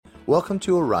Welcome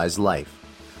to Arise Life,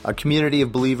 a community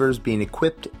of believers being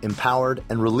equipped, empowered,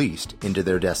 and released into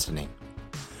their destiny.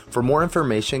 For more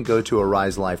information, go to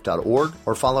ariselife.org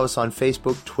or follow us on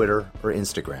Facebook, Twitter, or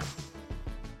Instagram.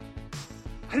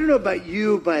 I don't know about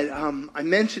you, but I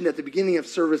mentioned at the beginning of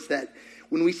service that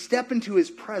when we step into his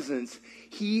presence,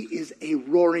 he is a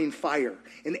roaring fire.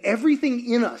 And everything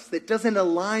in us that doesn't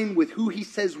align with who he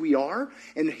says we are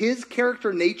and his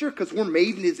character nature, because we're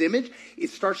made in his image,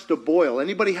 it starts to boil.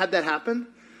 Anybody had that happen?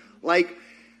 Like,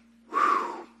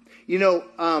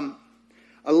 I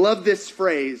love this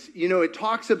phrase. It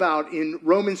talks about in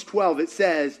Romans 12, it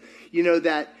says,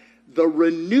 that the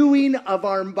renewing of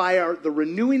our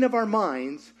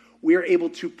minds, we are able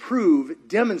to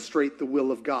demonstrate the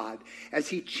will of God. As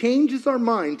he changes our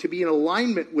mind to be in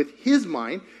alignment with his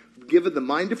mind, given the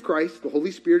mind of Christ, the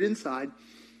Holy Spirit inside,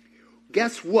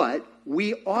 guess what?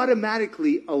 We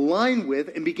automatically align with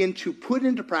and begin to put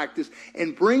into practice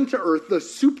and bring to earth the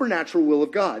supernatural will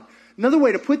of God. Another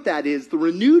way to put that is the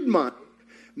renewed mind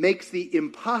makes the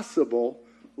impossible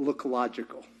look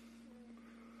logical.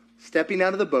 Stepping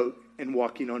out of the boat and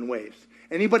walking on waves.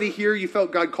 Anybody here, you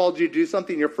felt God called you to do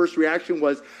something, your first reaction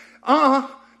was,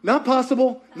 not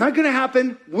possible, not going to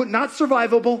happen, not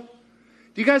survivable.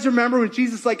 Do you guys remember when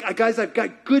Jesus was like, guys, I've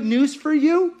got good news for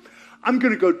you. I'm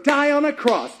going to go die on a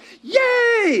cross.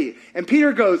 Yay! And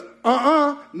Peter goes,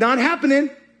 not happening.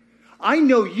 I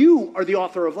know you are the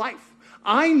author of life.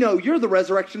 I know you're the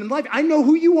resurrection and life. I know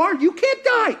who you are. You can't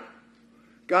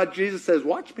die. Jesus says,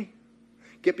 watch me.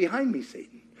 Get behind me,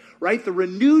 Satan. Right? The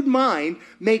renewed mind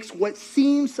makes what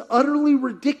seems utterly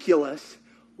ridiculous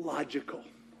logical.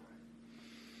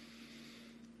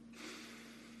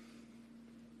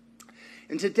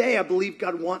 And today, I believe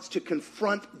God wants to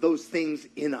confront those things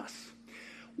in us.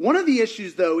 One of the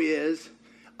issues, though, is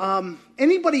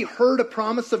anybody heard a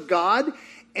promise of God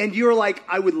and you're like,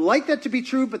 I would like that to be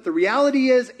true, but the reality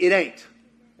is it ain't.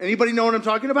 Anybody know what I'm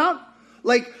talking about?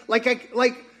 Or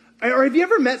have you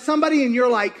ever met somebody and you're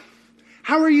like,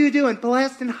 how are you doing?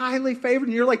 Blessed and highly favored.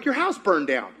 And you're like, your house burned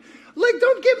down. Like,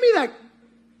 don't give me that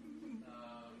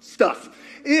stuff.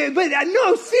 But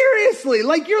no, seriously.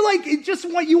 Like, you're like,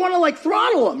 you want to like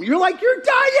throttle them. You're like, you're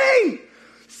dying.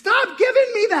 Stop giving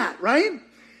me that, right?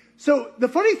 So the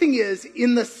funny thing is,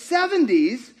 in the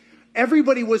 70s,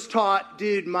 everybody was taught,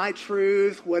 dude, my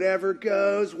truth, whatever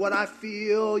goes, what I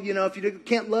feel, if you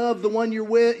can't love the one you're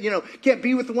with, can't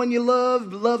be with the one you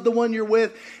love the one you're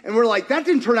with. And we're like, that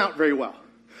didn't turn out very well.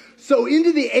 So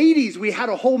into the 80s, we had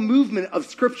a whole movement of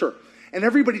scripture. And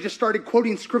everybody just started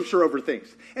quoting scripture over things.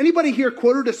 Anybody here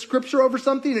quoted a scripture over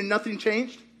something and nothing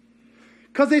changed?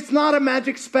 Because it's not a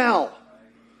magic spell.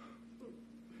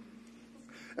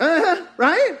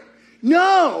 Right?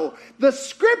 No, the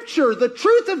scripture, the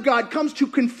truth of God comes to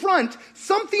confront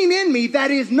something in me that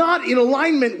is not in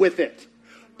alignment with it.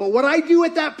 But what I do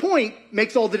at that point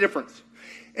makes all the difference.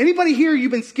 Anybody here,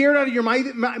 you've been scared out of your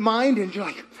mind and you're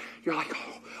like,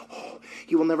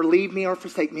 he will never leave me or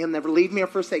forsake me. He'll never leave me or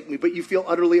forsake me. But you feel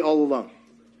utterly all alone.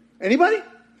 Anybody?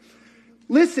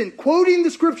 Listen, quoting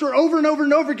the scripture over and over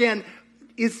and over again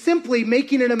is simply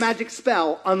making it a magic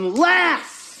spell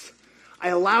unless I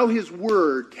allow his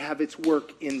word to have its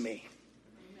work in me.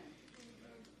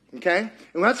 Okay?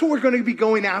 And that's what we're going to be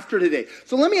going after today.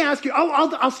 So let me ask you,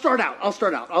 I'll start out.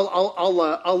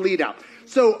 I'll lead out.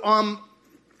 So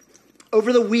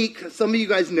over the week, some of you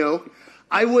guys know,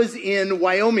 I was in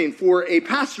Wyoming for a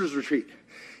pastor's retreat.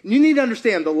 And you need to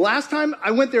understand, the last time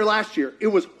I went there last year, it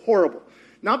was horrible.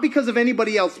 Not because of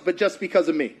anybody else, but just because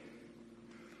of me.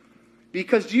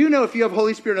 Because do you know if you have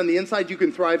Holy Spirit on the inside, you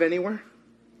can thrive anywhere?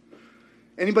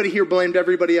 Anybody here blamed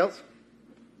everybody else?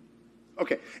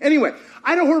 Okay. Anyway,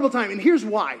 I had a horrible time, and here's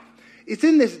why. It's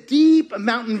in this deep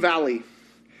mountain valley,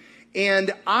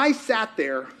 and I sat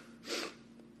there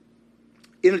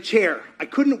in a chair. I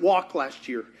couldn't walk last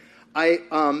year.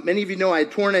 Many of you know I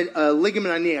had torn a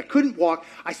ligament on my knee. I couldn't walk.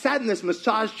 I sat in this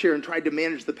massage chair and tried to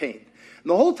manage the pain. And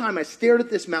the whole time I stared at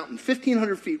this mountain,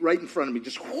 1,500 feet right in front of me,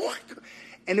 just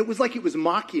and it was like it was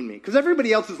mocking me. Because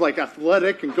everybody else is like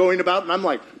athletic and going about, and I'm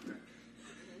like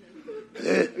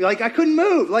I couldn't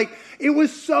move. Like, it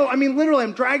was so, literally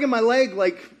I'm dragging my leg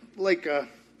like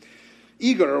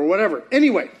Igor or whatever.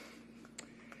 Anyway.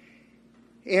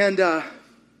 And do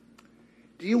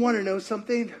you want to know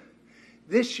something?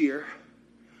 This year,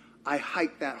 I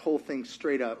hiked that whole thing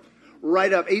straight up,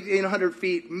 right up, 1,800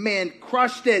 feet. Man,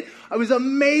 crushed it. It was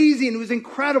amazing. It was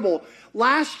incredible.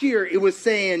 Last year, it was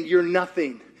saying, you're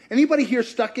nothing. Anybody here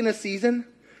stuck in a season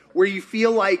where you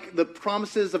feel like the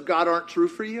promises of God aren't true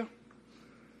for you?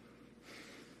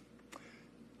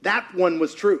 That one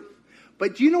was true.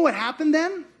 But do you know what happened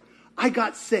then? I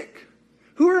got sick.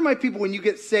 Who are my people when you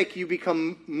get sick, you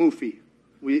become moofy?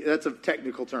 That's a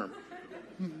technical term.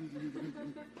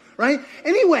 Right?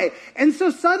 Anyway, and so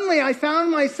suddenly I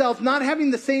found myself not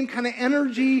having the same kind of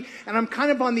energy, and I'm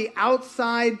kind of on the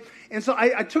outside. And so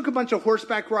I took a bunch of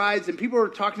horseback rides, and people were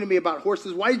talking to me about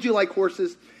horses. Why did you like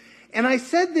horses? And I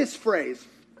said this phrase.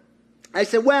 I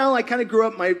said, well, I kind of grew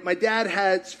up. My dad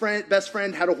had best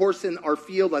friend had a horse in our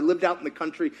field. I lived out in the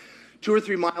country 2 or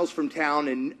 3 miles from town,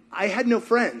 and I had no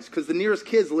friends because the nearest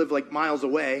kids lived like miles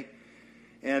away.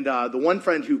 And the one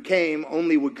friend who came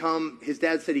only would come, his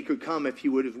dad said he could come if he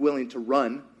was willing to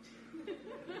run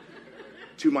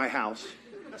to my house.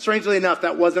 Strangely enough,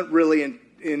 that wasn't really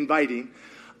inviting.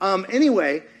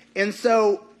 Anyway, and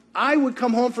so I would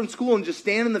come home from school and just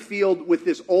stand in the field with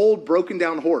this old broken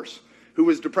down horse who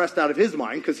was depressed out of his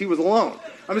mind because he was alone.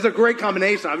 I mean, it's a great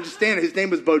combination. I would just stand, his name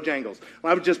was Bojangles.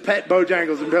 I would just pet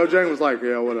Bojangles, and Bojangles was like,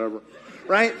 yeah, whatever,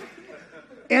 right?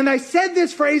 And I said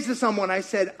this phrase to someone. I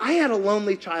said, I had a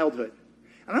lonely childhood.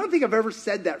 And I don't think I've ever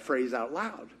said that phrase out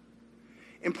loud.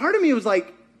 And part of me was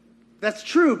like, that's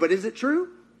true, but is it true?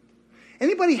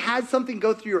 Anybody had something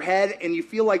go through your head and you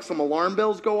feel like some alarm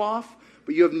bells go off,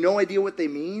 but you have no idea what they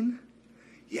mean?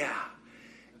 Yeah.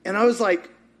 And I was like,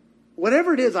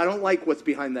 whatever it is, I don't like what's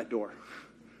behind that door,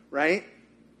 right?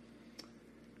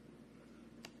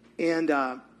 And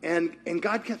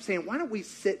God kept saying, why don't we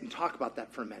sit and talk about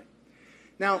that for a minute?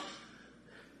 Now,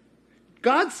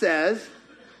 God says,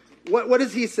 what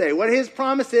does he say? What his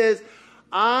promise is,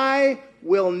 I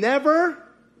will never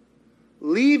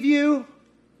leave you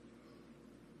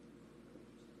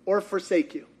or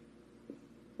forsake you.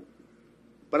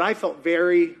 But I felt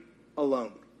very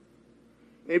alone.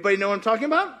 Anybody know what I'm talking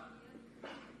about?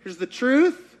 Here's the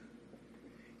truth,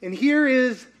 and here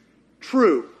is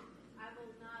true.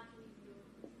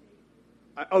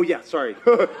 Oh, yeah, sorry.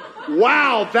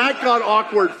 Wow, that got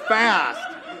awkward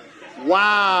fast.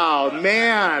 Wow,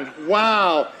 man,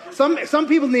 wow. Some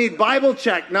people need Bible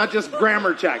check, not just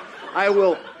grammar check. I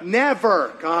will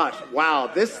never, gosh, wow.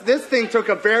 This thing took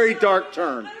a very dark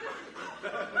turn.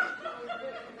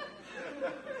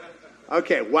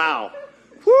 Okay, wow.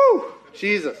 Whew,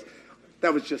 Jesus.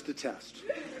 That was just a test.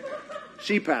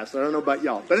 She passed. I don't know about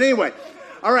y'all. But anyway,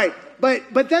 all right.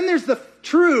 But then there's the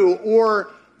true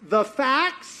or the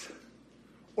facts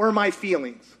or my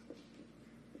feelings.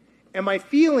 And my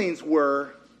feelings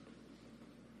were,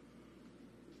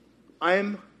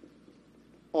 I'm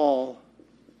all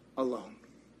alone.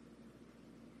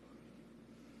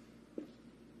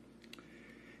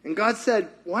 And God said,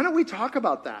 why don't we talk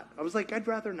about that? I was like, I'd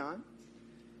rather not.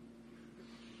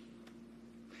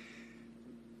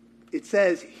 It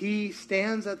says, he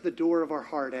stands at the door of our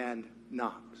heart and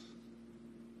knocks.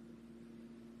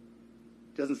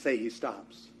 It doesn't say he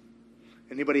stops.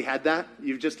 Anybody had that?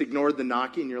 You've just ignored the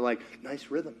knocking. You're like, nice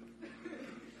rhythm,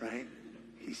 right?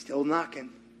 He's still knocking.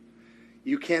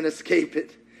 You can't escape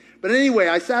it. But anyway,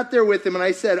 I sat there with him and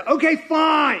I said, okay,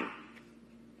 fine.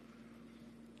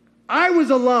 I was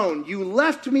alone. You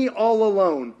left me all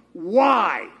alone.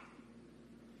 Why?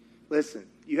 Listen,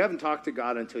 you haven't talked to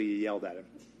God until you yelled at him.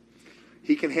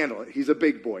 He can handle it. He's a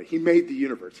big boy. He made the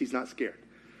universe. He's not scared.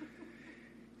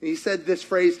 And he said this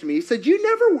phrase to me. He said,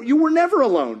 you were never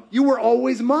alone. You were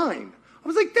always mine. I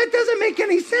was like, that doesn't make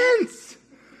any sense.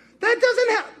 That doesn't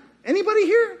help. Anybody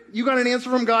here? You got an answer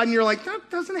from God and you're like,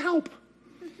 that doesn't help.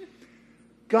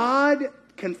 God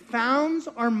confounds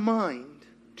our mind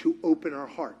to open our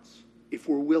hearts if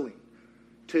we're willing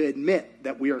to admit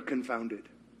that we are confounded.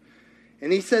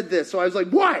 And he said this. So I was like,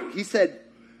 why? He said,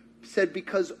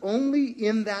 because only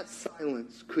in that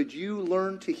silence could you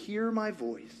learn to hear my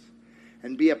voice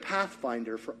and be a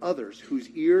pathfinder for others whose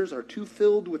ears are too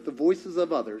filled with the voices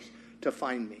of others to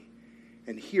find me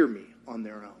and hear me on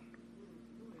their own.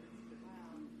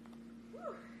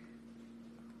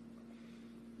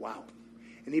 Wow.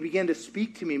 And he began to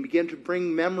speak to me and began to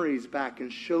bring memories back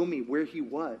and show me where he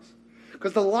was.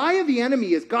 Because the lie of the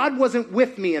enemy is God wasn't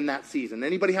with me in that season.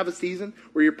 Anybody have a season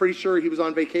where you're pretty sure he was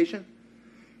on vacation?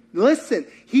 Listen,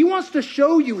 he wants to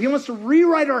show you, he wants to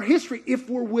rewrite our history if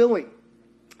we're willing.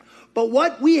 But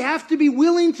what we have to be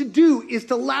willing to do is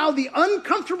to allow the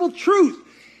uncomfortable truth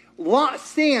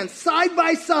stand side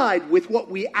by side with what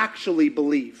we actually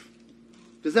believe.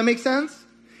 Does that make sense?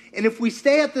 And if we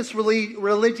stay at this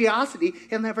religiosity,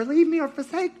 he'll never leave me or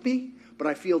forsake me, but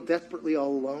I feel desperately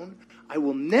all alone, I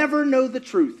will never know the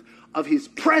truth of his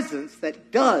presence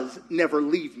that does never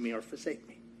leave me or forsake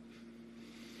me.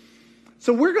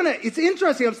 So it's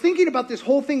interesting, I was thinking about this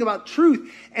whole thing about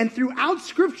truth, and throughout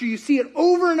Scripture you see it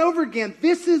over and over again.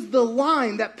 This is the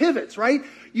line that pivots, right?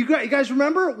 You guys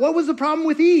remember? What was the problem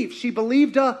with Eve? She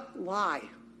believed a lie.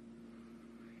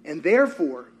 And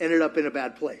therefore ended up in a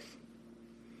bad place.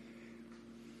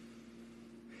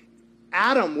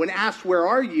 Adam, when asked, where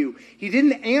are you? He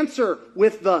didn't answer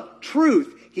with the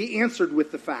truth. He answered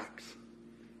with the facts.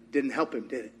 Didn't help him,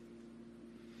 did it?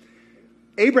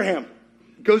 Abraham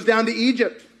goes down to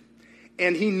Egypt.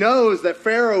 And he knows that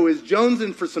Pharaoh is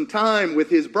jonesing for some time with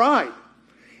his bride.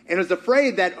 And is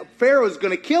afraid that Pharaoh is going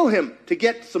to kill him to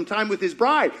get some time with his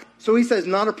bride. So he says,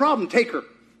 not a problem, take her.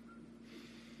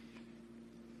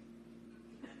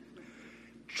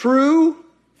 True,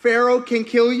 Pharaoh can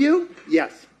kill you?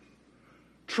 Yes.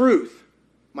 Truth,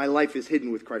 my life is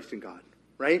hidden with Christ in God,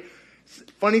 right?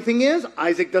 Funny thing is,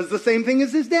 Isaac does the same thing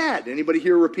as his dad. Anybody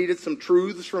here repeated some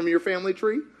truths from your family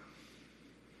tree?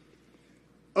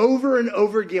 Over and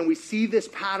over again, we see this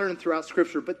pattern throughout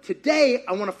Scripture. But today,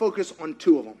 I want to focus on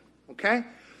two of them, okay?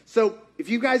 So, if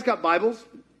you guys got Bibles,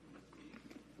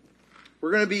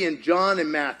 we're going to be in John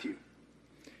and Matthew.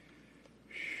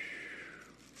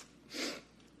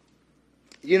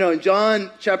 You know, in John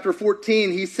chapter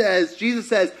 14, Jesus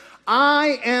says,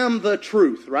 I am the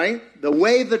truth, right? The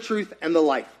way, the truth, and the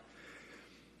life.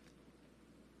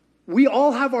 We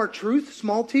all have our truth,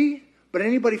 small t, but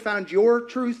anybody found your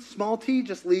truth, small t,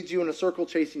 just leads you in a circle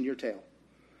chasing your tail.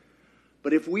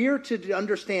 But if we are to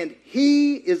understand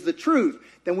He is the truth,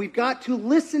 then we've got to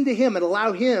listen to Him and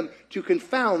allow Him to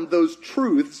confound those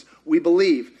truths we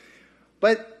believe.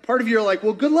 But part of you are like,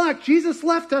 well, good luck. Jesus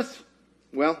left us.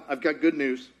 Well, I've got good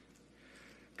news.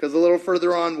 Because a little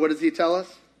further on, what does He tell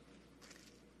us?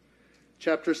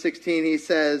 Chapter 16, He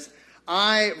says,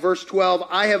 verse 12,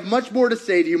 I have much more to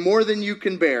say to you, more than you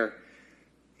can bear.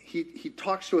 He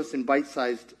talks to us in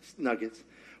bite-sized nuggets.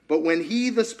 But when He,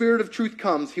 the Spirit of truth,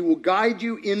 comes, He will guide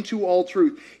you into all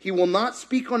truth. He will not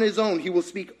speak on His own. He will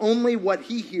speak only what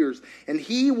He hears. And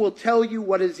He will tell you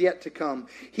what is yet to come.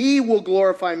 He will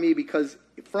glorify me because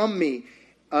it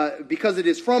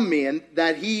is from me, and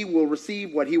that He will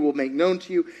receive what He will make known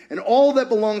to you. And all that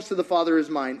belongs to the Father is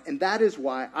mine. And that is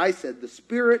why I said the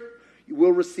Spirit you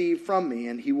will receive from me,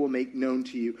 and He will make known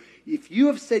to you. If you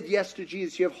have said yes to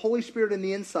Jesus, you have Holy Spirit in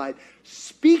the inside,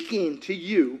 speaking to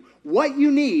you what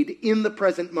you need in the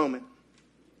present moment.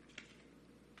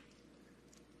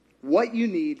 What you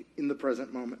need in the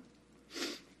present moment.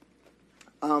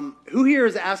 Who here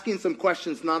is asking some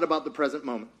questions not about the present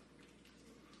moment?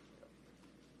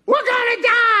 We're going to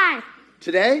die!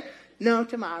 Today? No,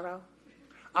 tomorrow.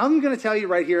 I'm going to tell you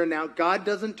right here and now, God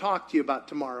doesn't talk to you about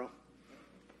tomorrow.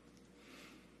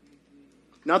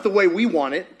 Not the way we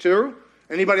want it, true?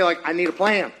 Anybody like, I need a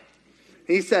plan.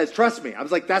 He says, trust me. I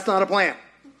was like, that's not a plan.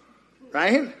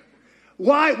 Right?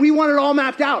 Why? We want it all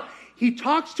mapped out. He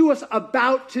talks to us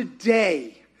about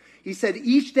today. He said,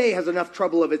 each day has enough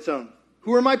trouble of its own.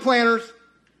 Who are my planners?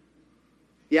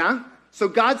 Yeah? So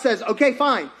God says, okay,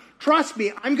 fine. Trust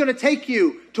me, I'm going to take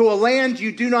you to a land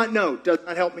you do not know. Does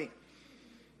not help me.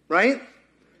 Right?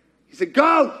 He said,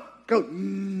 go.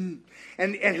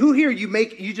 And who here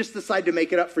you just decide to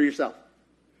make it up for yourself?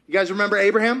 You guys remember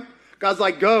Abraham? God's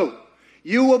like, go.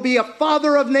 You will be a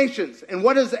father of nations. And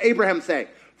what does Abraham say?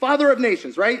 Father of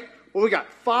nations, right? What we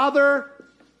got? Father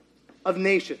of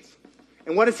nations.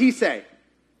 And what does he say?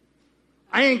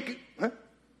 I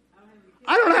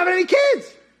don't have any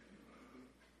kids.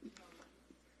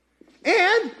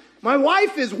 And my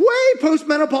wife is way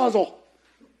postmenopausal.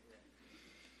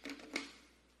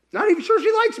 Not even sure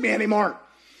she likes me anymore.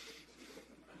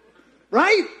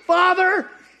 Right? Father,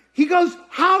 he goes,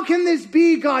 how can this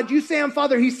be, God? You say I'm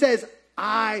Father. He says,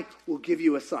 I will give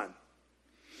you a son.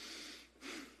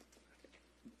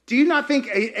 Do you not think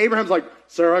Abraham's like,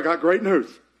 Sarah, I got great news?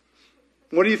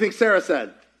 What do you think Sarah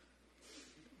said?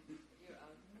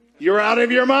 You're out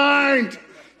of your mind,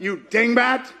 you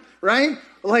dingbat, right?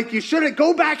 Like you shouldn't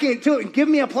go back into it and give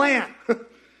me a plan.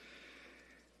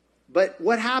 But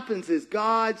what happens is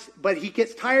but he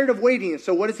gets tired of waiting. And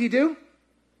so what does he do?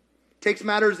 Takes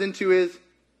matters into his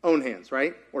own hands,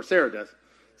 right? Or Sarah does.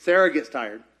 Sarah gets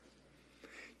tired.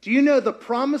 Do you know the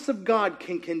promise of God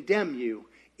can condemn you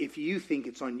if you think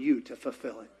it's on you to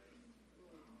fulfill it?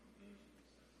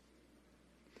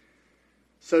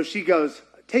 So she goes,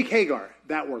 take Hagar.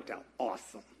 That worked out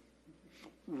awesome.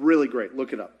 Really great.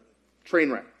 Look it up.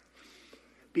 Train wreck.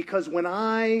 Because when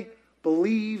I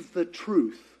believe the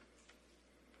truth,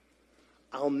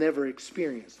 I'll never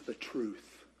experience the truth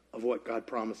of what God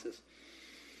promises.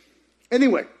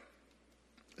 Anyway,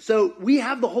 so we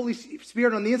have the Holy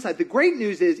Spirit on the inside. The great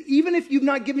news is, even if you've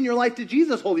not given your life to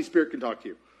Jesus, Holy Spirit can talk to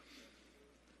you.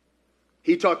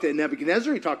 He talked to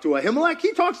Nebuchadnezzar. He talked to Ahimelech.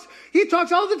 He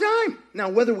talks all the time. Now,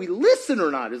 whether we listen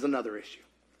or not is another issue.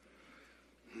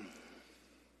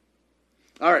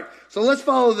 All right, so let's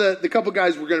follow the couple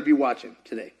guys we're going to be watching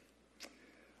today.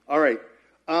 All right,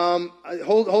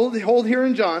 hold here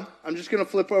in John. I'm just going to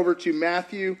flip over to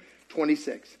Matthew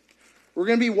 26. We're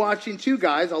going to be watching two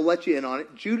guys. I'll let you in on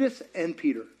it. Judas and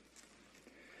Peter.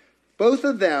 Both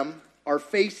of them are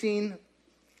facing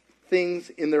things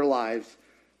in their lives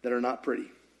that are not pretty.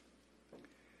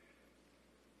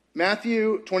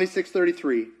 Matthew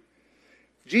 26:33.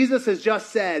 Jesus has just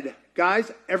said,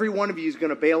 guys, every one of you is going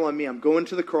to bail on me. I'm going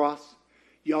to the cross.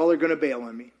 Y'all are going to bail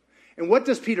on me. And what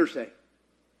does Peter say?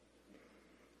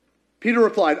 Peter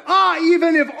replied,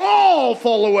 even if all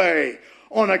fall away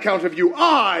on account of you,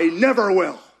 I never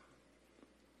will.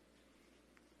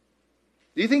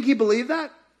 Do you think he believed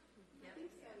that?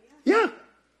 Yeah.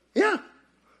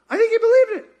 I think he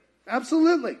believed it.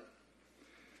 Absolutely.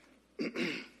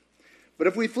 But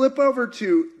if we flip over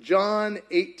to John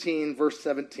 18, verse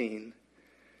 17,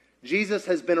 Jesus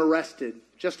has been arrested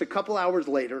just a couple hours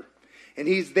later, and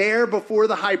he's there before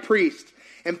the high priest.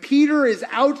 And Peter is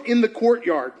out in the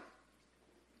courtyard.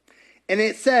 And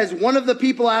it says, one of the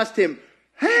people asked him,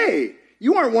 hey,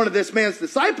 you aren't one of this man's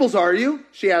disciples, are you?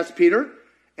 She asked Peter.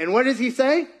 And what does he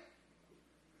say?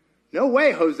 No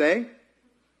way, Jose.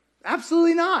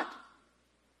 Absolutely not.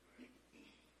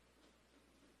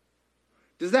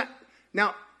 Does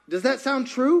that sound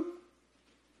true?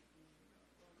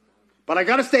 But I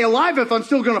got to stay alive if I'm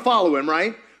still going to follow him,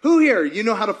 right? Who here, you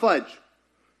know how to fudge?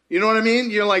 You know what I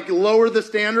mean? You're like lower the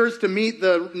standards to meet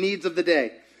the needs of the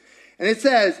day. And it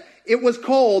says, it was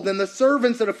cold, and the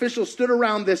servants and officials stood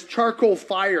around this charcoal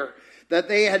fire that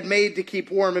they had made to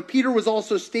keep warm. And Peter was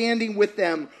also standing with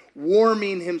them,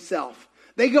 warming himself.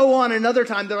 They go on another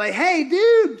time. They're like, hey,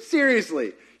 dude,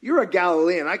 seriously, you're a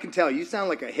Galilean. I can tell. You sound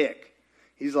like a hick.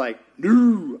 He's like,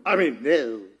 no.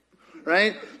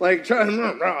 Right? Like, I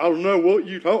don't know what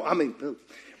you told.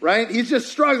 Right? He's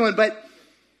just struggling. But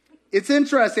it's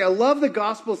interesting. I love the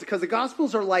Gospels because the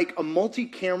Gospels are like a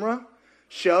multi-camera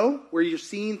show where you're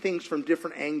seeing things from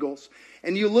different angles.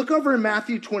 And you look over in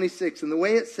Matthew 26, and the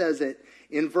way it says it,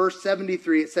 in verse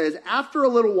 73, it says, after a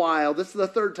little while, this is the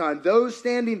third time, those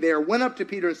standing there went up to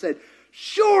Peter and said,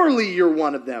 surely you're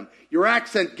one of them. Your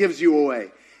accent gives you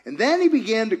away. And then he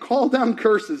began to call down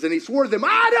curses, and he swore to them,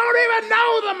 I don't even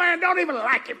know the man, don't even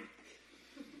like him.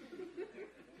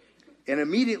 And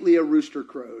immediately a rooster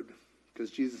crowed, because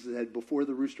Jesus said, before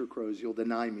the rooster crows, you'll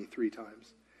deny me 3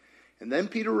 times. And then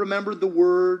Peter remembered the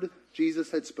word Jesus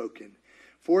had spoken.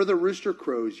 For the rooster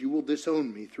crows, you will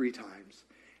disown me 3 times.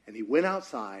 And he went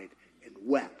outside and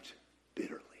wept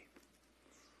bitterly.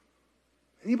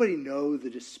 Anybody know the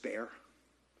despair?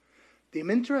 The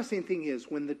interesting thing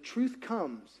is, when the truth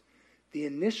comes, the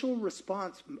initial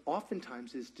response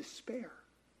oftentimes is despair.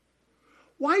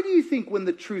 Why do you think when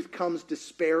the truth comes,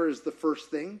 despair is the first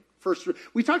thing?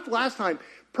 We talked last time,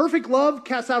 perfect love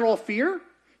casts out all fear.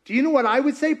 Do you know what I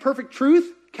would say? Perfect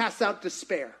truth casts out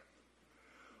despair.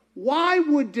 Why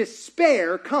would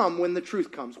despair come when the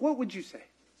truth comes? What would you say?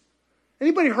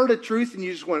 Anybody heard a truth and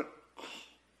you just went,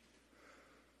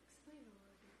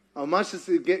 oh, much is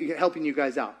helping you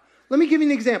guys out. Let me give you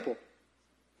an example.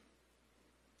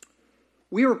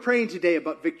 We were praying today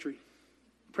about victory.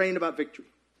 Praying about victory.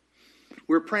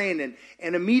 We were praying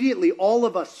and immediately all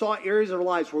of us saw areas of our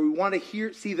lives where we want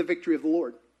to see the victory of the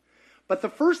Lord. But the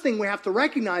first thing we have to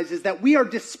recognize is that we are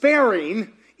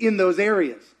despairing in those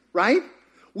areas, right?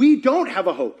 We don't have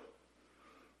a hope.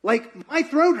 Like, my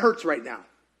throat hurts right now.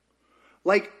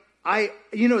 Like,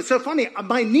 it's so funny.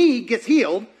 My knee gets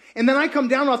healed, and then I come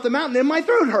down off the mountain, and my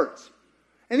throat hurts.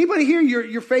 Anybody here,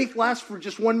 your faith lasts for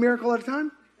just one miracle at a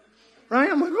time? Right?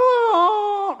 I'm like,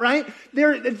 oh, right?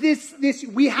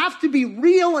 We have to be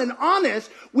real and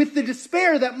honest with the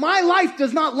despair that my life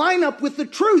does not line up with the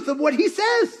truth of what he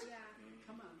says.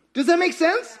 Does that make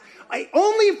sense?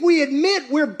 Only if we admit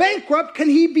we're bankrupt can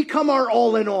he become our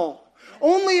all in all.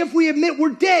 Only if we admit we're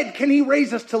dead can he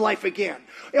raise us to life again.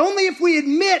 Only if we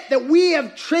admit that we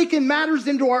have taken matters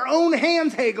into our own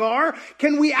hands, Hagar,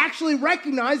 can we actually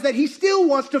recognize that he still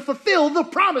wants to fulfill the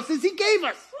promises he gave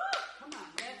us.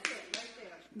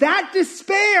 That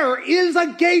despair is a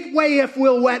gateway if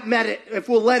we'll let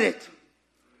it.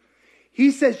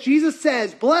 Jesus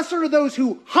says, blessed are those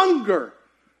who hunger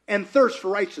and thirst for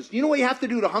righteousness. You know what you have to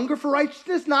do to hunger for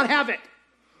righteousness? Not have it.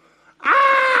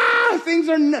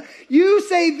 You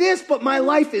say this, but my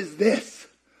life is this.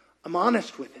 I'm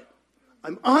honest with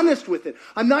it.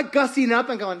 I'm not gussing up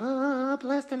and going,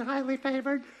 blessed and highly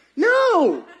favored.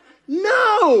 No.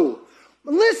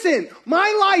 Listen,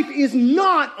 my life is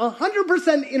not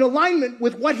 100% in alignment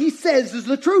with what he says is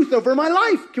the truth over my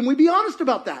life. Can we be honest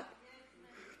about that?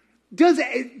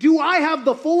 Do I have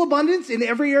the full abundance in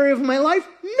every area of my life?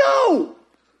 No.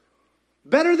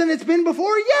 Better than it's been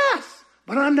before? Yes.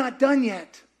 But I'm not done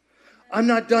yet. I'm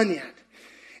not done yet.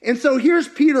 And so here's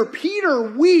Peter. Peter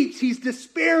weeps. He's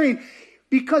despairing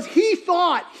because he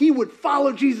thought he would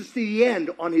follow Jesus to the end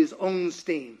on his own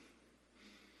steam.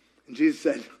 And Jesus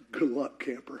said, good luck,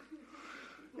 camper.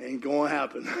 Ain't going to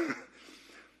happen.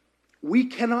 We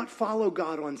cannot follow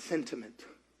God on sentiment.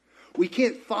 We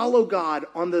can't follow God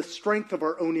on the strength of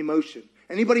our own emotion.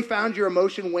 Anybody found your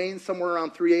emotion weighing somewhere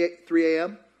around 3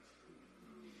 a.m.?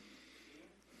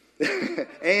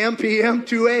 a.m., p.m.,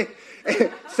 2 a.m.,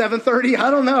 7:30?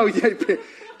 I don't know.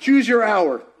 Choose your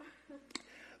hour.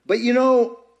 But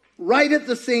right at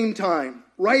the same time,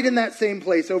 right in that same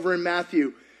place over in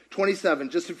Matthew 27,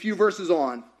 just a few verses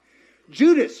on,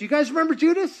 Judas. You guys remember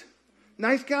Judas?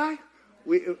 Nice guy?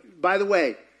 By the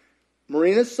way,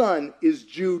 Marina's son is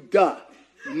Judah,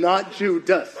 not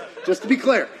Judas. Just to be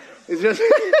clear. It's just...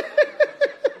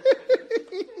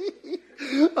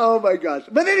 Oh my gosh.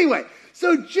 But anyway,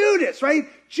 so Judas, right?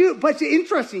 But it's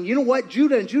interesting. You know what?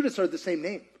 Judah and Judas are the same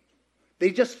name.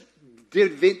 They just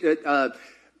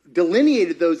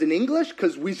delineated those in English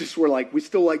because we just were like, we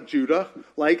still like Judah,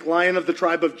 like Lion of the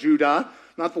tribe of Judah,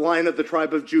 not the Lion of the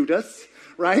tribe of Judas,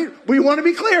 right? We want to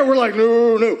be clear. We're like,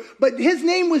 no. But his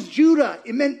name was Judah.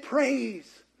 It meant praise.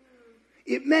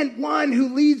 It meant one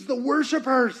who leads the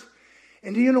worshipers.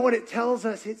 And do you know what it tells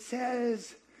us? It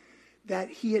says that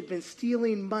he had been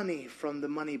stealing money from the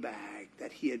money bag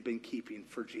that he had been keeping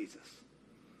for Jesus.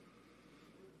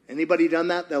 Anybody done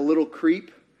that? That little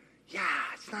creep? Yeah,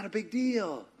 it's not a big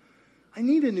deal. I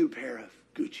need a new pair of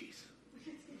Gucci's.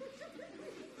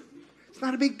 It's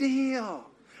not a big deal,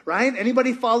 right?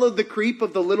 Anybody followed the creep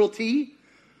of the little T?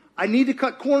 I need to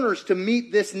cut corners to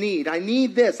meet this need. I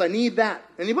need this. I need that.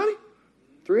 Anybody?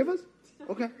 3 of us?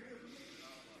 Okay.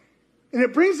 And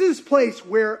it brings to this place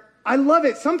where I love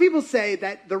it. Some people say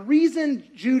that the reason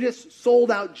Judas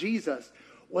sold out Jesus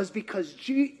was because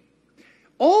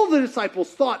all the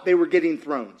disciples thought they were getting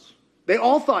thrones. They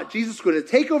all thought Jesus was going to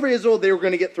take over Israel. They were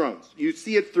going to get thrones. You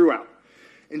see it throughout.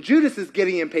 And Judas is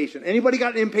getting impatient. Anybody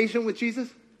got impatient with Jesus?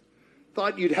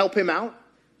 Thought you'd help him out?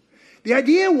 The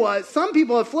idea was, some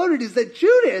people have floated, is that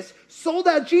Judas sold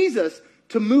out Jesus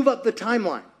to move up the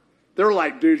timeline. They're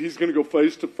like, dude, he's going to go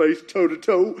face to face, toe to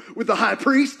toe with the high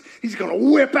priest. He's going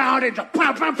to whip out and just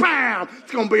pow, pow, pow.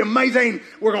 It's going to be amazing.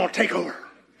 We're going to take over.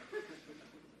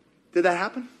 Did that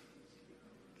happen?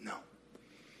 No.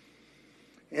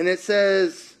 And it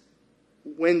says,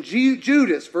 when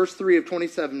Judas, verse 3 of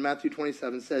 27, Matthew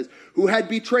 27 says, who had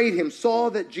betrayed him, saw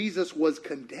that Jesus was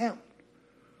condemned.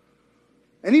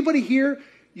 Anybody here,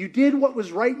 you did what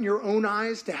was right in your own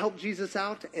eyes to help Jesus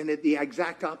out, and the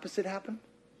exact opposite happened?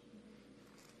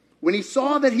 When he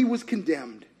saw that he was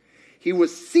condemned, he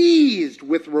was seized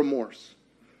with remorse.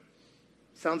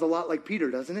 Sounds a lot like Peter,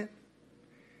 doesn't it?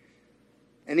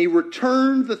 And he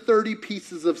returned the 30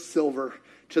 pieces of silver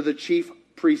to the chief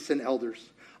priests and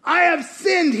elders. I have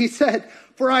sinned, he said,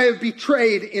 for I have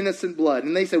betrayed innocent blood.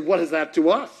 And they said, what is that to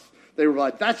us? They were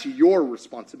like, that's your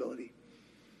responsibility.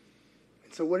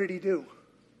 And so what did he do?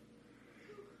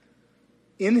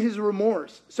 In his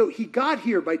remorse. So he got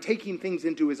here by taking things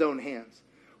into his own hands.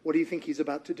 What do you think he's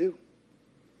about to do?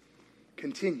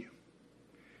 Continue.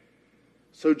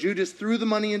 So Judas threw the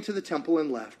money into the temple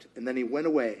and left, and then he went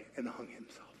away and hung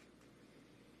himself.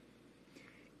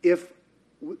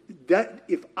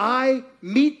 If I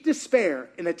meet despair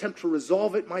and attempt to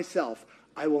resolve it myself,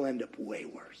 I will end up way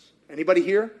worse. Anybody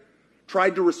here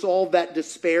tried to resolve that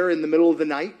despair in the middle of the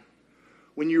night?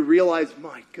 When you realize,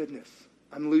 my goodness,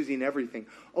 I'm losing everything.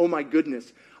 Oh my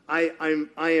goodness, I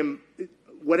am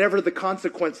whatever the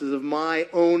consequences of my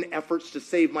own efforts to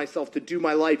save myself, to do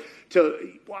my life,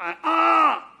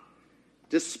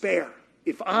 despair.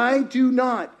 If I do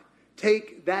not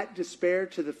take that despair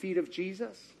to the feet of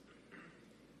Jesus,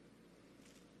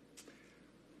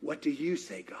 what do you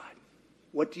say, God?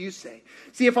 What do you say?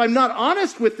 See, if I'm not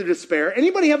honest with the despair,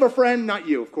 anybody have a friend, not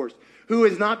you, of course, who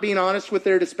is not being honest with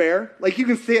their despair? Like you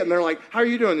can see it and they're like, how are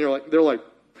you doing? They're like,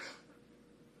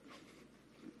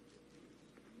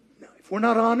 we're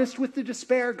not honest with the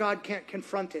despair, God can't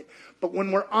confront it. But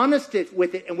when we're honest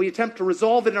with it and we attempt to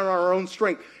resolve it in our own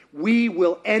strength, we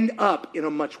will end up in a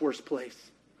much worse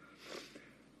place.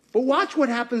 But watch what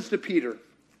happens to Peter.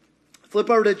 Flip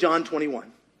over to John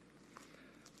 21.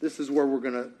 This is where we're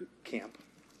going to camp.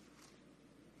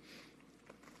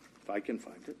 If I can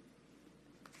find it.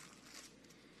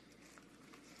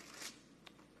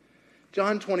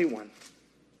 John 21.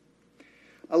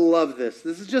 I love this.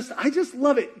 I just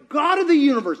love it. God of the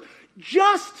universe,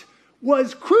 just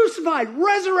was crucified,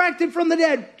 resurrected from the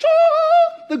dead.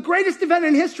 The greatest event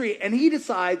in history. And he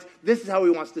decides this is how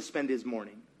he wants to spend his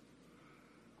morning.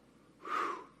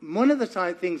 One of the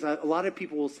things a lot of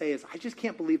people will say is, I just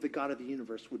can't believe the God of the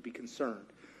universe would be concerned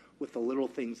with the little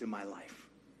things in my life.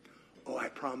 Oh, I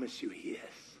promise you he is.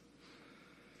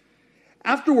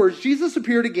 Afterwards, Jesus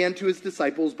appeared again to his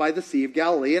disciples by the Sea of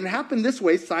Galilee, and it happened this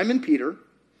way. Simon Peter,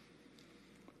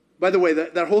 by the way,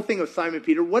 that whole thing of Simon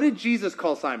Peter, what did Jesus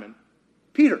call Simon?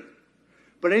 Peter.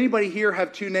 But anybody here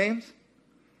have two names?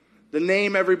 The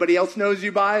name everybody else knows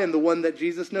you by and the one that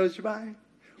Jesus knows you by?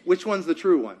 Which one's the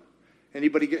true one?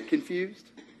 Anybody get confused?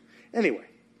 Anyway,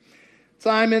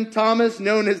 Simon, Thomas,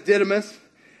 known as Didymus,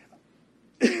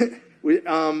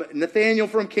 Nathanael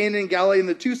from Cana in Galilee, and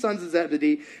the two sons of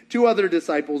Zebedee, two other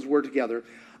disciples were together.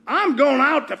 I'm going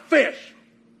out to fish,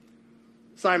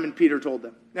 Simon Peter told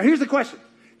them. Now here's the question.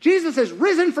 Jesus has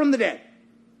risen from the dead,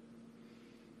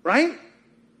 right?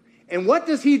 And what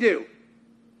does he do?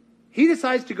 He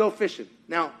decides to go fishing.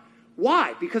 Now,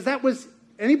 why? Because that was,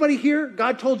 anybody here,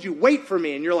 God told you, wait for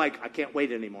me, and you're like, I can't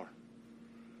wait anymore.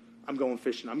 I'm going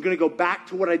fishing. I'm going to go back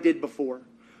to what I did before.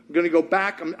 I'm going to go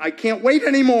back. I can't wait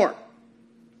anymore.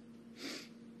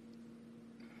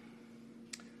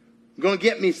 I'm going to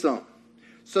get me some.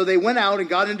 So they went out and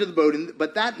got into the boat,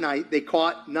 but that night they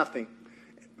caught nothing.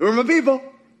 Who are my people?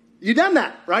 You done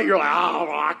that, right? You're like,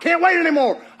 oh, I can't wait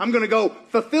anymore. I'm going to go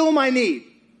fulfill my need.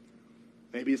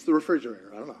 Maybe it's the refrigerator.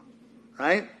 I don't know.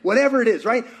 Right? Whatever it is,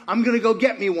 right? I'm going to go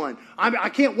get me one. I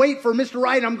can't wait for Mr.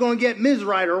 Right. I'm going to get Ms.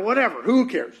 Right or whatever. Who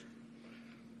cares?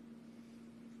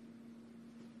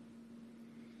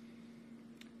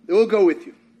 We'll go with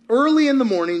you. Early in the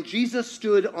morning, Jesus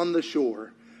stood on the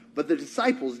shore, but the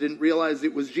disciples didn't realize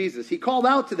it was Jesus. He called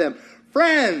out to them,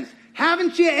 friends,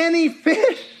 haven't you any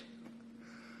fish?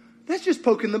 That's just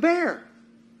poking the bear.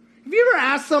 Have you ever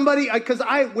asked somebody, because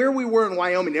where we were in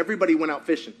Wyoming, everybody went out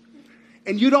fishing.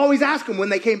 And you'd always ask them when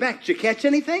they came back, did you catch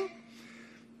anything?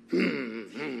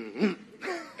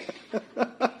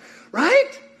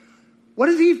 Right? What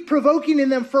is he provoking in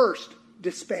them first?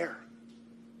 Despair.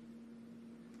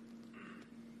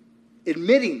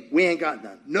 Admitting we ain't got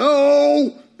none.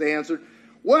 No, they answered.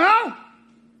 Well,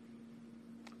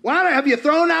 why have you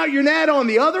thrown out your net on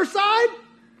the other side?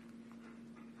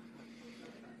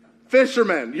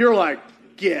 Fishermen, you're like,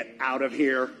 get out of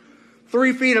here.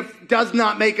 3 feet does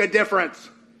not make a difference.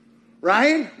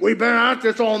 Right? We've been at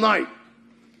this all night.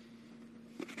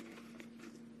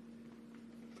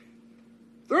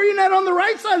 Throw your net on the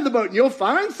right side of the boat and you'll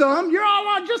find some. You're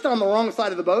all just on the wrong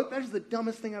side of the boat. That is the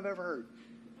dumbest thing I've ever heard.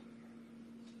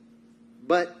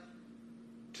 But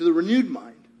to the renewed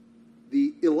mind,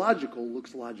 the illogical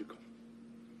looks logical.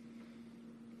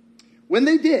 When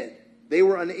they did, they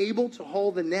were unable to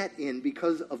haul the net in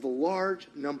because of the large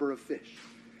number of fish.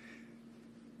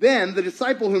 Then the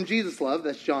disciple whom Jesus loved,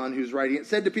 that's John who's writing it,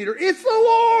 said to Peter, it's the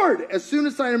Lord! As soon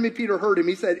as Simon Peter heard him,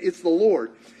 he said, it's the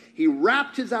Lord. He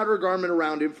wrapped his outer garment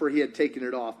around him, for he had taken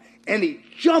it off, and he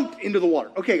jumped into the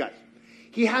water. Okay, guys.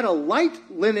 He had a light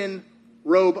linen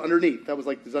robe underneath. That was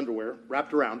like his underwear,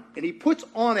 wrapped around. And he puts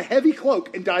on a heavy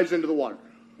cloak and dives into the water.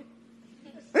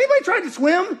 Anybody tried to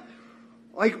swim?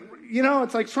 Like,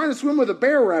 it's like trying to swim with a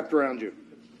bear wrapped around you.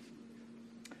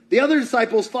 The other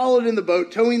disciples followed in the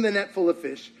boat, towing the net full of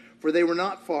fish, for they were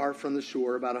not far from the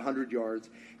shore, about 100 yards.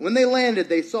 And when they landed,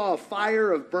 they saw a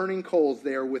fire of burning coals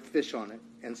there with fish on it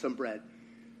and some bread.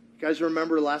 You guys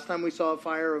remember last time we saw a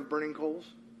fire of burning coals?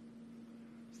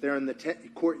 It's there in the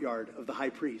courtyard of the high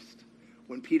priest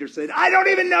when Peter said, I don't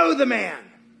even know the man.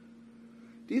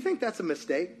 Do you think that's a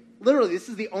mistake? Literally, this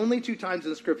is the only 2 times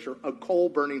in Scripture a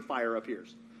coal-burning fire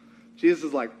appears. Jesus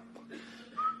is like,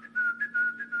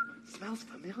 smells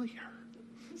familiar.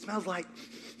 Smells like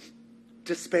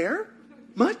despair?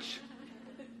 Much?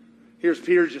 Here's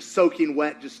Peter just soaking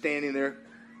wet, just standing there.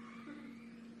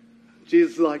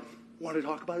 Jesus is like, want to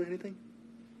talk about anything?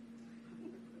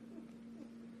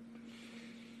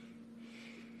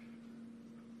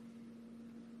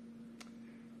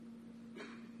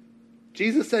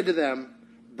 Jesus said to them,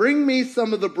 bring me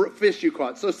some of the fish you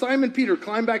caught. So Simon Peter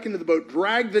climbed back into the boat,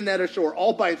 dragged the net ashore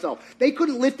all by himself. They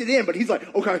couldn't lift it in, but he's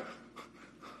like, okay.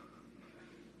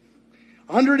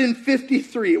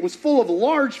 153. It was full of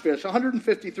large fish,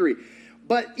 153.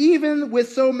 But even with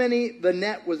so many, the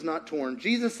net was not torn.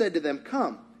 Jesus said to them,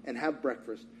 come and have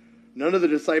breakfast. None of the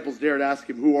disciples dared ask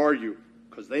him, who are you?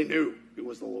 Because they knew it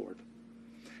was the Lord.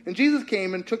 And Jesus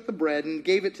came and took the bread and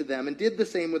gave it to them and did the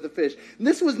same with the fish. And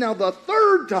this was now the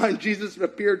 3rd time Jesus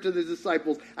appeared to the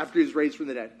disciples after he was raised from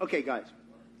the dead. Okay, guys.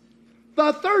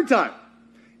 The 3rd time.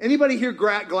 Anybody here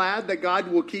glad that God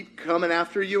will keep coming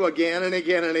after you again and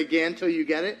again and again till you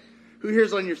get it? Who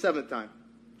here's on your 7th time?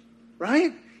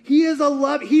 Right? He is a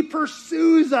love. He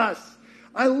pursues us.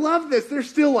 I love this. They're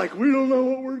still like, we don't know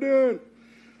what we're doing.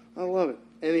 I love it.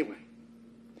 Anyway.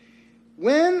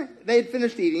 When they had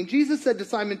finished eating, Jesus said to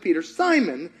Simon Peter,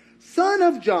 Simon, son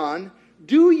of John,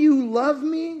 do you love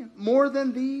me more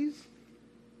than these?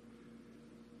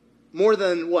 More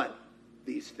than what?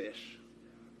 These fish.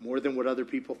 More than what other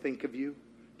people think of you.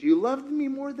 Do you love me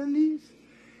more than these?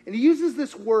 And he uses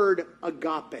this word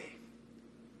agape.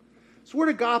 This word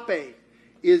agape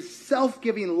is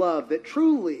self-giving love that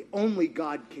truly only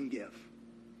God can give.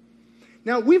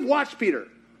 Now, we've watched Peter.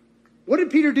 What did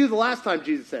Peter do the last time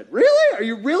Jesus said? Really? Are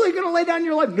you really going to lay down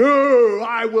your life? No,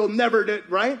 I will never do it,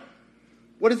 right?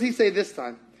 What does he say this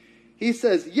time? He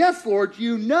says, yes, Lord,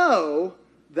 you know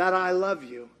that I love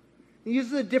you. He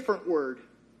uses a different word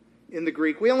in the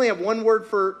Greek. We only have one word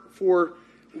for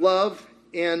love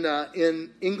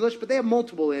in English, but they have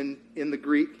multiple in the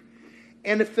Greek.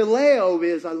 And the phileo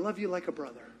is, I love you like a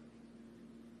brother.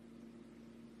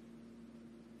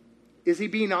 Is he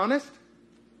being honest?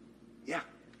 Yeah.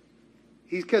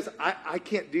 Because I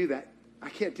can't do that. I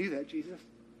can't do that, Jesus.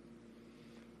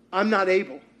 I'm not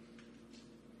able.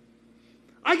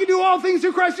 I can do all things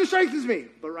through Christ who strengthens me.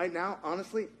 But right now,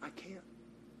 honestly, I can't.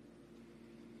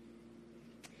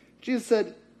 Jesus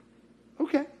said,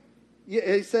 okay.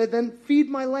 He said, then feed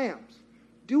my lambs.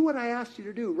 Do what I asked you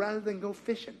to do rather than go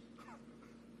fishing.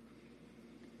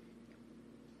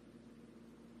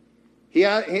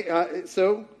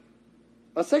 So,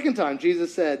 a second time,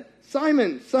 Jesus said,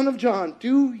 Simon, son of John,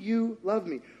 do you love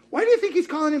me? Why do you think he's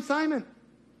calling him Simon?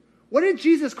 What did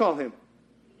Jesus call him?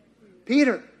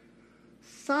 Peter.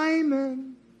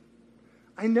 Simon,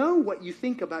 I know what you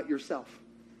think about yourself.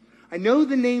 I know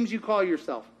the names you call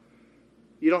yourself.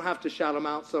 You don't have to shout them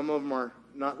out. Some of them are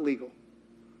not legal.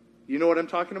 You know what I'm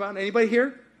talking about? Anybody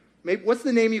here? Maybe, what's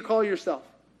the name you call yourself?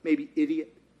 Maybe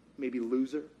idiot. Maybe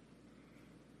loser.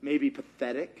 Maybe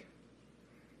pathetic.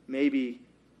 Maybe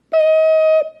beep.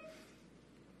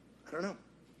 I don't know.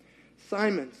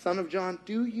 Simon, son of John,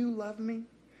 do you love me?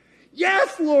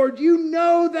 Yes, Lord, you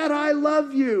know that I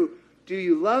love you. Do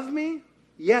you love me?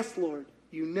 Yes, Lord,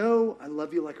 you know I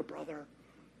love you like a brother.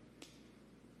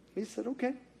 He said,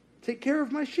 okay, take care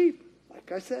of my sheep,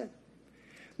 like I said.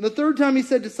 And the third time he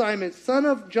said to Simon, son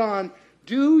of John,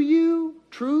 do you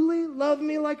truly love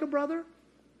me like a brother?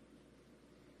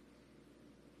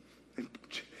 And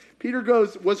Peter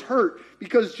was hurt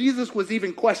because Jesus was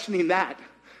even questioning that.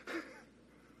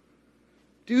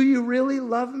 Do you really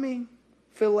love me,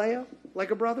 phileo,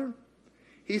 like a brother?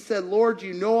 He said, Lord,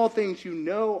 you know all things. You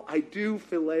know I do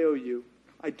phileo you.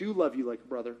 I do love you like a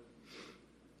brother.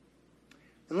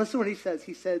 And listen to what he says.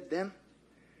 He said, then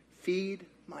feed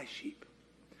my sheep.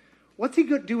 What's he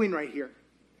doing right here?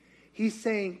 He's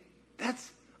saying,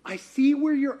 I see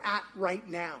where you're at right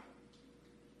now.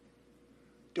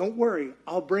 Don't worry,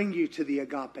 I'll bring you to the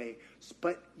agape.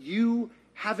 But you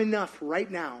have enough right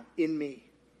now in me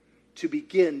to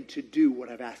begin to do what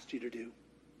I've asked you to do.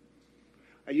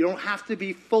 You don't have to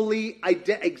be fully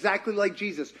exactly like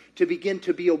Jesus to begin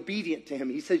to be obedient to him.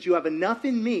 He says you have enough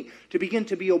in me to begin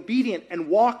to be obedient and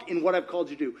walk in what I've called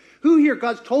you to do. Who here,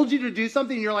 God's told you to do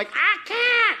something and you're like, I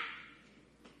can't.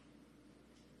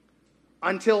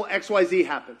 Until XYZ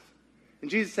happens.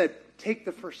 And Jesus said, take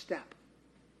the first step.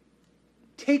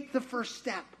 Take the first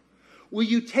step. Will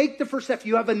you take the first step?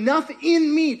 You have enough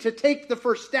in me to take the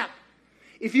first step.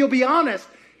 If you'll be honest,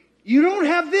 you don't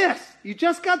have this. You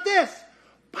just got this.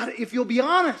 But if you'll be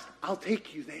honest, I'll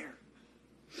take you there.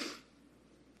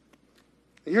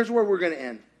 And here's where we're going to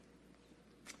end.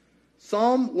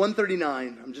 Psalm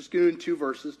 139. I'm just doing 2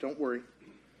 verses. Don't worry.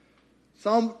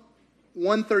 Psalm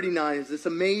 139 is this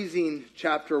amazing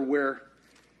chapter where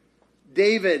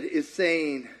David is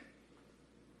saying,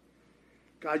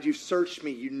 God, you've searched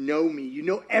me. You know me. You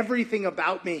know everything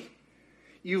about me.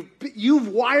 You've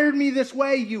wired me this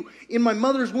way. In my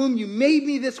mother's womb, you made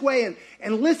me this way.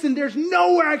 And listen, there's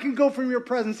nowhere I can go from your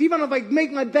presence. Even if I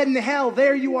make my bed in hell,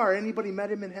 there you are. Anybody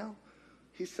met him in hell?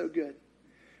 He's so good.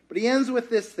 But he ends with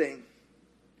this thing.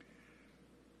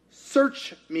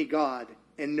 Search me, God,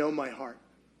 and know my heart.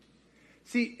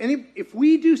 See, if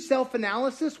we do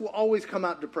self-analysis, we'll always come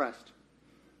out depressed.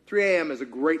 3 a.m. is a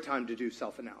great time to do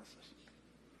self-analysis.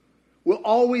 We'll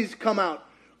always come out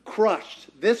crushed.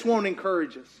 This won't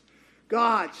encourage us.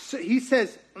 God, he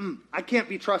says, I can't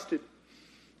be trusted.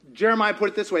 Jeremiah put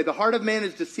it this way, the heart of man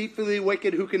is deceitfully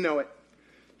wicked, who can know it?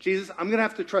 Jesus, I'm going to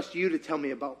have to trust you to tell me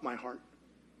about my heart,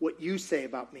 what you say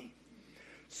about me.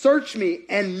 Search me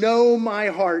and know my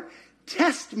heart.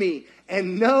 Test me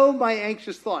and know my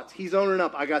anxious thoughts. He's owning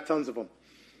up. I got tons of them.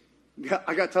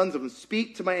 I got tons of them.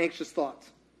 Speak to my anxious thoughts.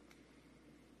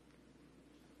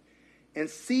 And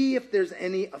see if there's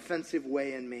any offensive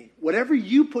way in me. Whatever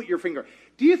you put your finger.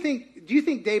 Do you think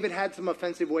David had some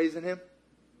offensive ways in him?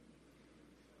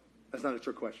 That's not a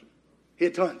trick question. He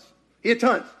had tons.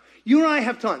 You and I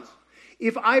have tons.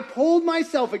 If I pulled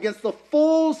myself against the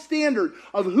full standard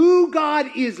of who God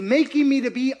is making me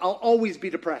to be, I'll always be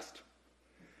depressed.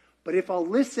 But if I'll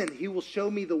listen, he will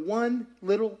show me the one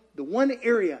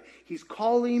area he's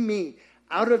calling me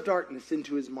out of darkness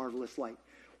into his marvelous light.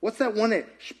 What's that one area?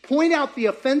 Point out the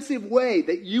offensive way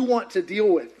that you want to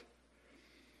deal with.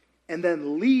 And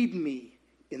then lead me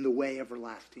in the way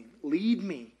everlasting. Lead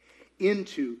me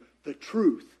into the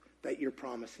truth that you're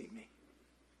promising me.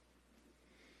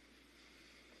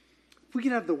 If we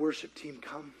could have the worship team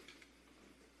come.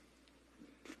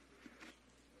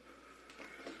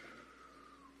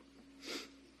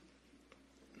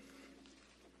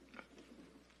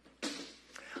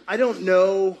 I don't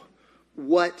know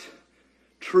what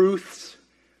truths,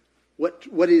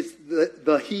 what is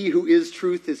the he who is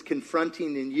truth is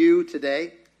confronting in you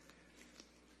today.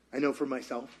 I know for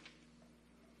myself.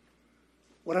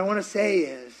 What I want to say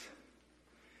is,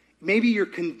 maybe you're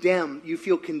condemned, you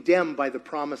feel condemned by the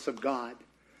promise of God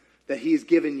that he's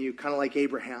given you, kind of like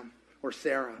Abraham or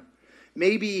Sarah.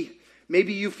 Maybe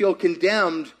you feel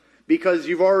condemned because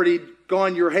you've already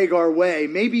gone your Hagar way.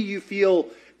 Maybe you feel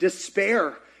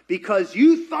despair because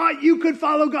you thought you could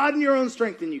follow God in your own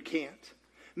strength and you can't.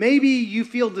 Maybe you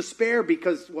feel despair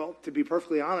because, well, to be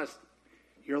perfectly honest,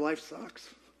 your life sucks.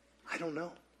 I don't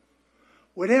know.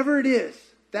 Whatever it is,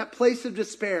 that place of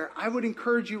despair, I would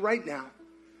encourage you right now.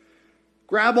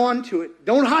 Grab onto it.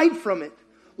 Don't hide from it.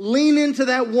 Lean into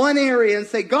that one area and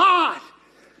say, God,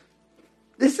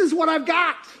 this is what I've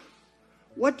got.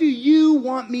 What do you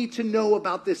want me to know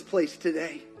about this place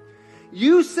today?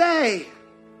 You say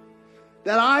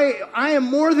that I am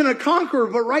more than a conqueror,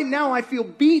 but right now I feel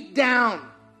beat down.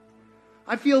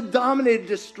 I feel dominated,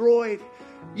 destroyed.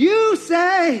 You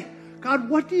say, God,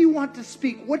 what do you want to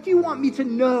speak? What do you want me to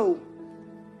know?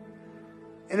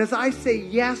 And as I say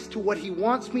yes to what he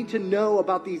wants me to know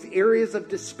about these areas of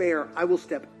despair, I will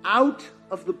step out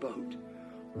of the boat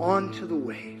onto the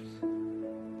waves.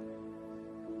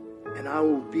 And I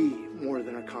will be more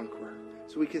than a conqueror.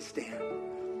 So we can stand.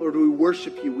 Lord, we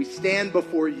worship you. We stand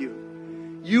before you.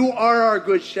 You are our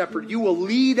good shepherd. You will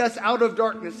lead us out of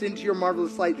darkness into your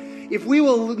marvelous light. If we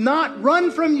will not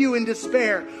run from you in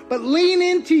despair, but lean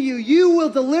into you, you will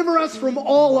deliver us from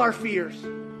all our fears.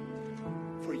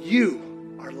 For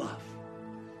you are love.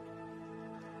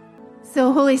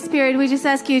 So Holy Spirit, we just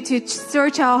ask you to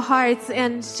search our hearts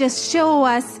and just show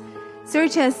us,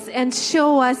 search us and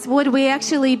show us what we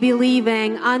actually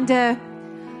believing under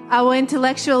our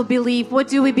intellectual belief. What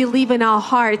do we believe in our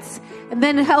hearts? And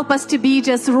then help us to be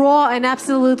just raw and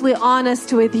absolutely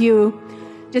honest with you.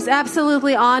 Just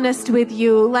absolutely honest with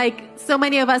you. Like so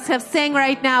many of us have sang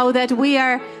right now that we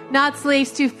are not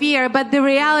slaves to fear, but the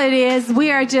reality is we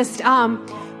are just,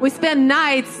 we spend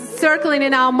nights circling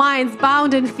in our minds,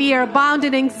 bound in fear, bound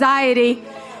in anxiety.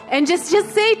 And just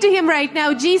say to him right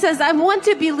now, Jesus, I want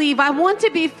to believe, I want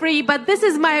to be free, but this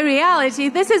is my reality.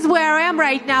 This is where I am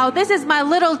right now. This is my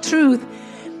little truth,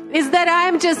 is that I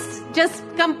am just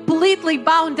completely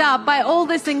bound up by all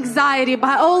this anxiety,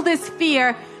 by all this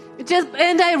fear.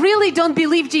 And I really don't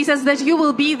believe, Jesus, that you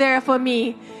will be there for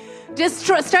me. Just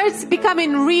start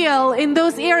becoming real in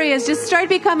those areas. Just start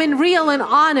becoming real and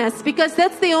honest, because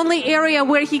that's the only area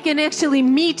where he can actually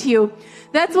meet you.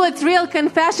 That's what real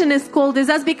confession is called, is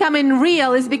us becoming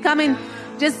real, is becoming,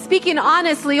 just speaking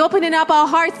honestly, opening up our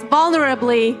hearts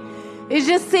vulnerably. It's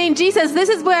just saying, Jesus, this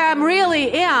is where I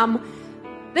really am.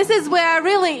 This is where I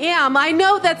really am. I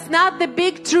know that's not the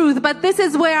big truth, but this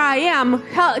is where I am.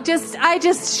 I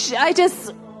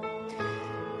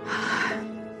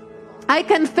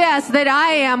confess that I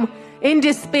am in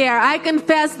despair. I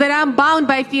confess that I'm bound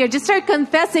by fear. Just start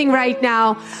confessing right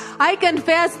now. I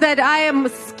confess that I am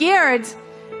scared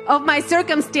of my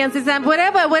circumstances, and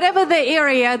whatever the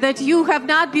area that you have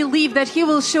not believed that he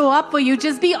will show up for you,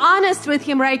 just be honest with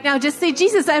him right now. Just say,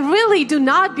 Jesus, I really do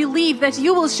not believe that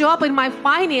you will show up in my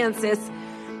finances.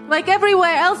 Like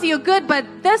everywhere else you're good, but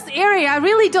this area I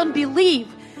really don't believe.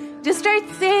 Just start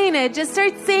saying it. Just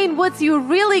start saying what's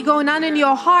really going on in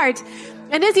your heart.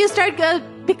 And as you start,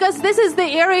 because this is the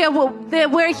area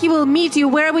where he will meet you,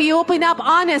 where we open up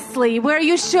honestly, where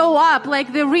you show up,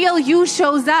 like the real you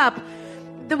shows up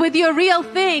with your real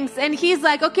things. And he's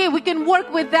like, okay, we can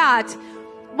work with that.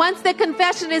 once the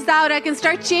confession is out, I can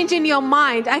start changing your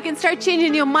mind. I can start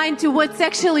changing your mind to what's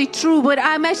actually true, what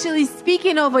I'm actually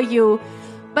speaking over you.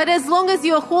 But as long as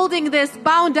you're holding this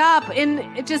bound up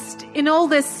in all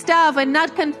this stuff and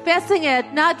not confessing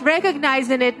it, not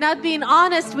recognizing it, not being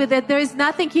honest with it, there is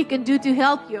nothing He can do to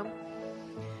help you.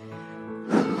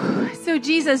 So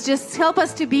Jesus, just help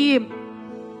us to be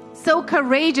so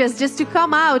courageous, just to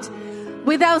come out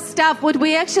with our stuff, what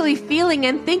we're actually feeling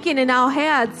and thinking in our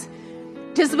heads,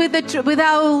 just with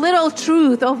our little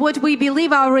truth of what we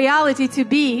believe our reality to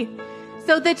be.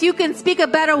 So that you can speak a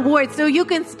better word, so you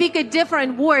can speak a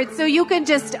different word, so you can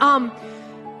just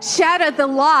shatter the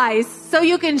lies,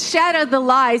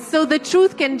 so the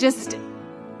truth can just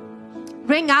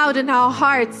ring out in our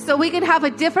hearts, so we can have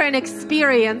a different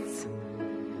experience.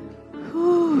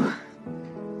 Whew.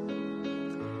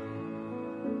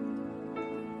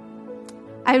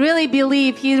 I really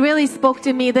believe He really spoke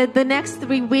to me that the next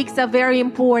 3 weeks are very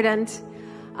important.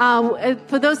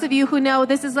 For those of you who know,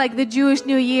 this is like the Jewish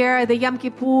New Year, the Yom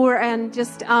Kippur, and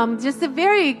just a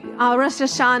very Rosh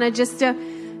Hashanah,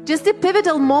 just a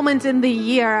pivotal moment in the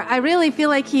year. I really feel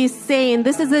like He's saying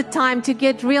this is a time to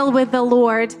get real with the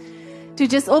Lord, to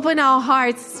just open our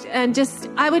hearts, and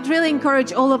I would really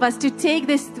encourage all of us to take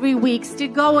this 3 weeks, to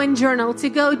go and journal, to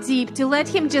go deep, to let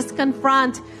Him just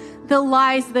confront the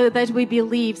lies that we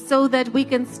believe, so that we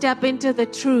can step into the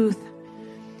truth.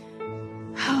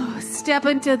 Step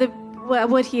into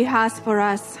what He has for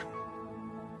us.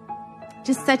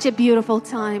 Just such a beautiful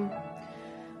time.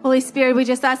 Holy Spirit, we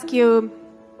just ask You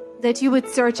that You would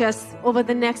search us over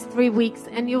the next 3 weeks,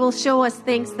 and You will show us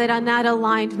things that are not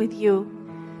aligned with You,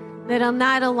 that are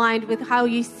not aligned with how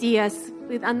You see us,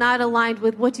 are not aligned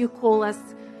with what You call us,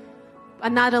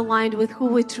 are not aligned with who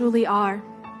we truly are.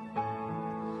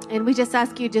 And we just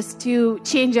ask You just to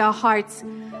change our hearts,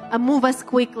 move us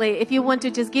quickly. If You want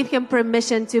to just give Him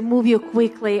permission to move You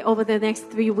quickly over the next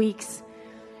 3 weeks.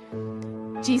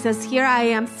 Jesus, here I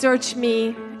am. Search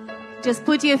me. Just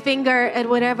put Your finger at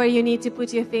whatever You need to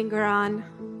put Your finger on.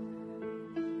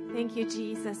 Thank You,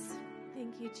 Jesus.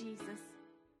 Thank You, Jesus.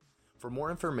 For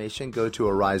more information, go to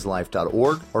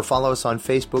ariselife.org or follow us on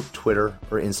Facebook, Twitter,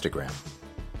 or Instagram.